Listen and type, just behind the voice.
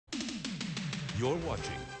You're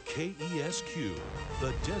watching KESQ,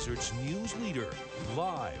 the desert's news leader,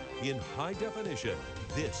 live in high definition.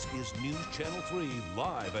 This is News Channel 3,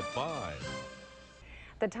 live at 5.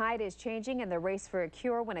 The tide is changing in the race for a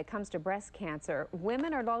cure when it comes to breast cancer.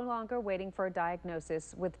 Women are no longer waiting for a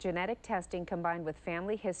diagnosis. With genetic testing combined with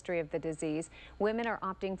family history of the disease, women are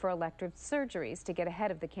opting for elective surgeries to get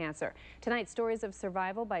ahead of the cancer. Tonight, stories of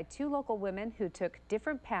survival by two local women who took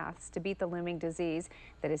different paths to beat the looming disease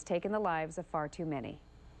that has taken the lives of far too many.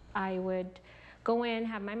 I would go in,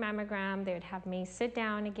 have my mammogram, they would have me sit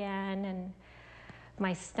down again, and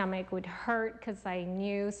my stomach would hurt because I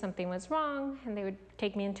knew something was wrong, and they would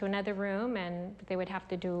take me into another room and they would have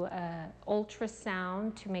to do an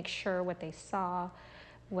ultrasound to make sure what they saw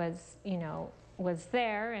was, was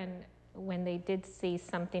there. And when they did see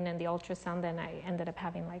something in the ultrasound, then I ended up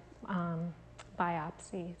having like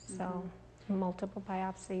biopsies, so multiple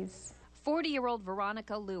biopsies. 40-year-old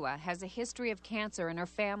Veronica Lua has a history of cancer in her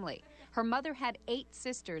family. Her mother had 8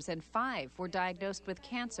 sisters and 5 were diagnosed with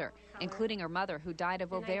cancer, including her mother, who died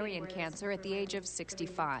of ovarian cancer at the age of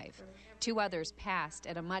 65. 2 others passed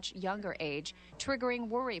at a much younger age, triggering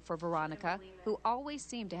worry for Veronica, who always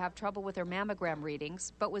seemed to have trouble with her mammogram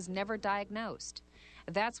readings but was never diagnosed.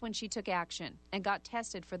 That's when she took action and got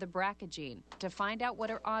tested for the BRCA gene to find out what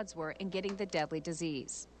her odds were in getting the deadly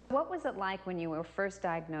disease. What was it like when you were first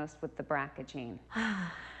diagnosed with the BRCA gene?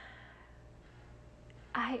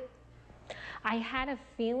 I had a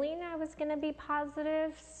feeling I was going to be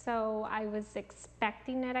positive, so I was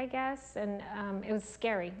expecting it, I guess, and it was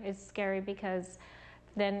scary. It's scary because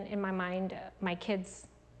then in my mind, my kids,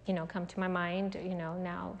 come to my mind,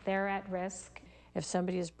 now they're at risk. If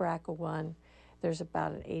somebody is BRCA1, there's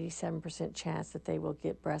about an 87% chance that they will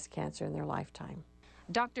get breast cancer in their lifetime.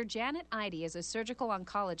 Dr. Janet Ihde is a surgical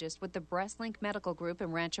oncologist with the Breastlink Medical Group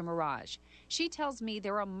in Rancho Mirage. She tells me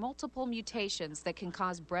there are multiple mutations that can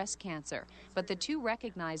cause breast cancer, but the 2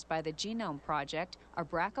 recognized by the Genome Project are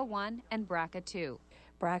BRCA1 and BRCA2.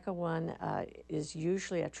 BRCA1 is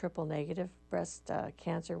usually a triple negative breast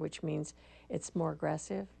cancer, which means it's more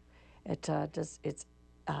aggressive. It's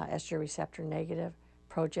estrogen receptor negative,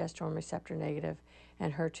 progesterone receptor negative,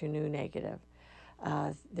 and HER2 negative.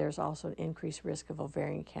 There's also an increased risk of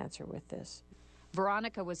ovarian cancer with this.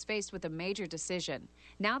 Veronica was faced with a major decision.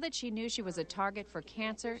 Now that she knew she was a target for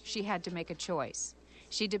cancer, she had to make a choice.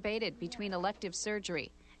 She debated between elective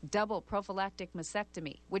surgery, double prophylactic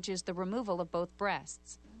mastectomy, which is the removal of both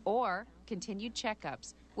breasts, or continued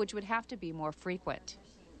checkups, which would have to be more frequent.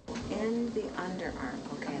 In the underarm,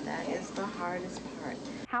 okay, that is the hardest part.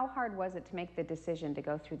 How hard was it to make the decision to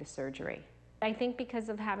go through the surgery? I think because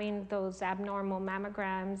of having those abnormal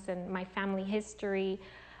mammograms and my family history,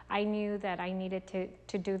 I knew that I needed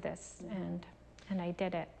to do this, and I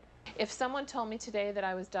did it. If someone told me today that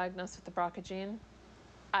I was diagnosed with the BRCA gene,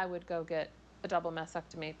 I would go get a double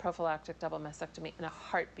mastectomy, prophylactic double mastectomy, in a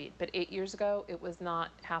heartbeat. But 8 years ago, it was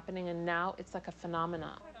not happening, and now it's like a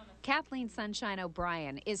phenomenon. Kathleen Sunshine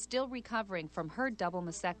O'Brien is still recovering from her double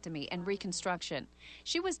mastectomy and reconstruction.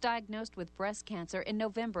 She was diagnosed with breast cancer in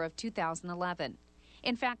November of 2011.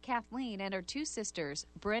 In fact, Kathleen and her 2 sisters,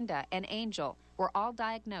 Brenda and Angel, were all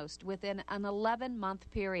diagnosed within an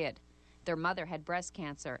 11-month period. Their mother had breast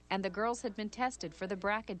cancer, and the girls had been tested for the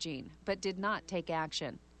BRCA gene, but did not take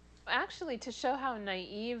action. Actually, to show how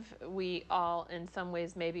naive we all in some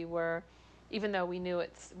ways maybe were, even though we knew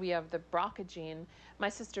we have the BRCA gene, my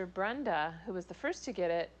sister Brenda, who was the first to get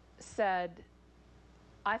it, said,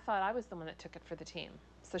 I thought I was the one that took it for the team.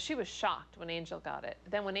 So she was shocked when Angel got it.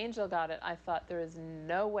 Then when Angel got it, I thought there is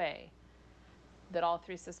no way that all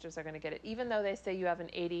 3 sisters are going to get it, even though they say you have an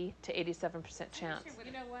 80 to 87% chance.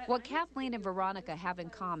 What Kathleen and Veronica have in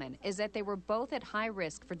common is that they were both at high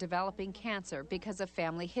risk for developing cancer because of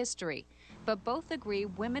family history. But both agree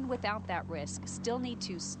women without that risk still need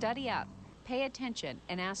to study up, pay attention,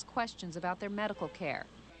 and ask questions about their medical care.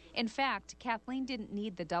 In fact, Kathleen didn't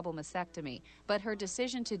need the double mastectomy, but her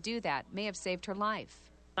decision to do that may have saved her life.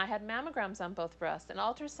 I had mammograms on both breasts and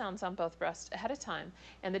ultrasounds on both breasts ahead of time.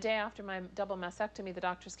 And the day after my double mastectomy, the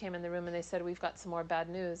doctors came in the room and they said, we've got some more bad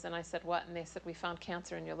news. And I said, what? And they said, we found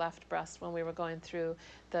cancer in your left breast when we were going through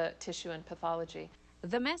the tissue and pathology.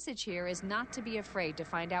 The message here is not to be afraid to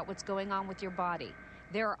find out what's going on with your body.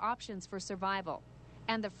 There are options for survival.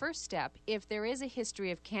 And the first step, if there is a history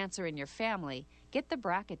of cancer in your family, get the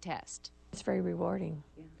BRCA test. It's very rewarding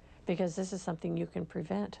because this is something you can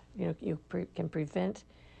prevent. You can prevent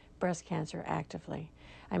breast cancer actively.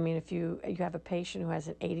 I mean, if you have a patient who has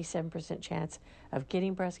an 87% chance of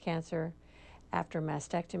getting breast cancer after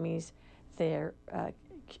mastectomies, their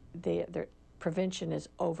prevention is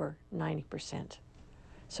over 90%.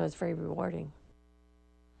 So it's very rewarding.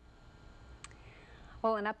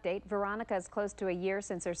 Well, an update. Veronica is close to a year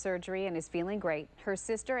since her surgery and is feeling great. Her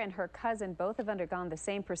sister and her cousin both have undergone the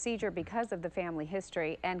same procedure because of the family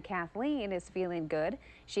history. And Kathleen is feeling good.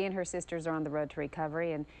 She and her sisters are on the road to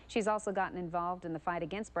recovery. And she's also gotten involved in the fight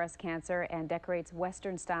against breast cancer and decorates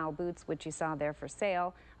Western-style boots, which you saw there for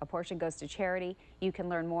sale. A portion goes to charity. You can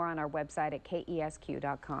learn more on our website at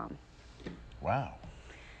KESQ.com. Wow.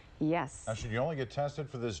 Yes. Now, should you only get tested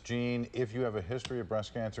for this gene if you have a history of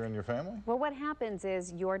breast cancer in your family? Well, what happens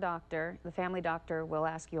is your doctor, the family doctor, will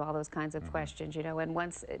ask you all those kinds of questions, you know, and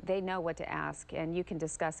once they know what to ask, and you can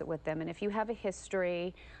discuss it with them. And if you have a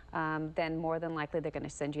history, then more than likely they're going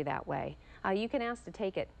to send you that way. You can ask to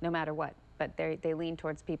take it no matter what, but they lean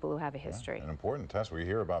towards people who have a history. Yeah, an important test. We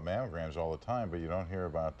hear about mammograms all the time, but you don't hear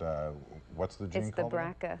about what's the gene called?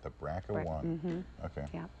 It's the BRCA. The BRCA1. Mm-hmm. Okay.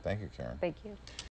 Yeah. Thank you, Karen. Thank you.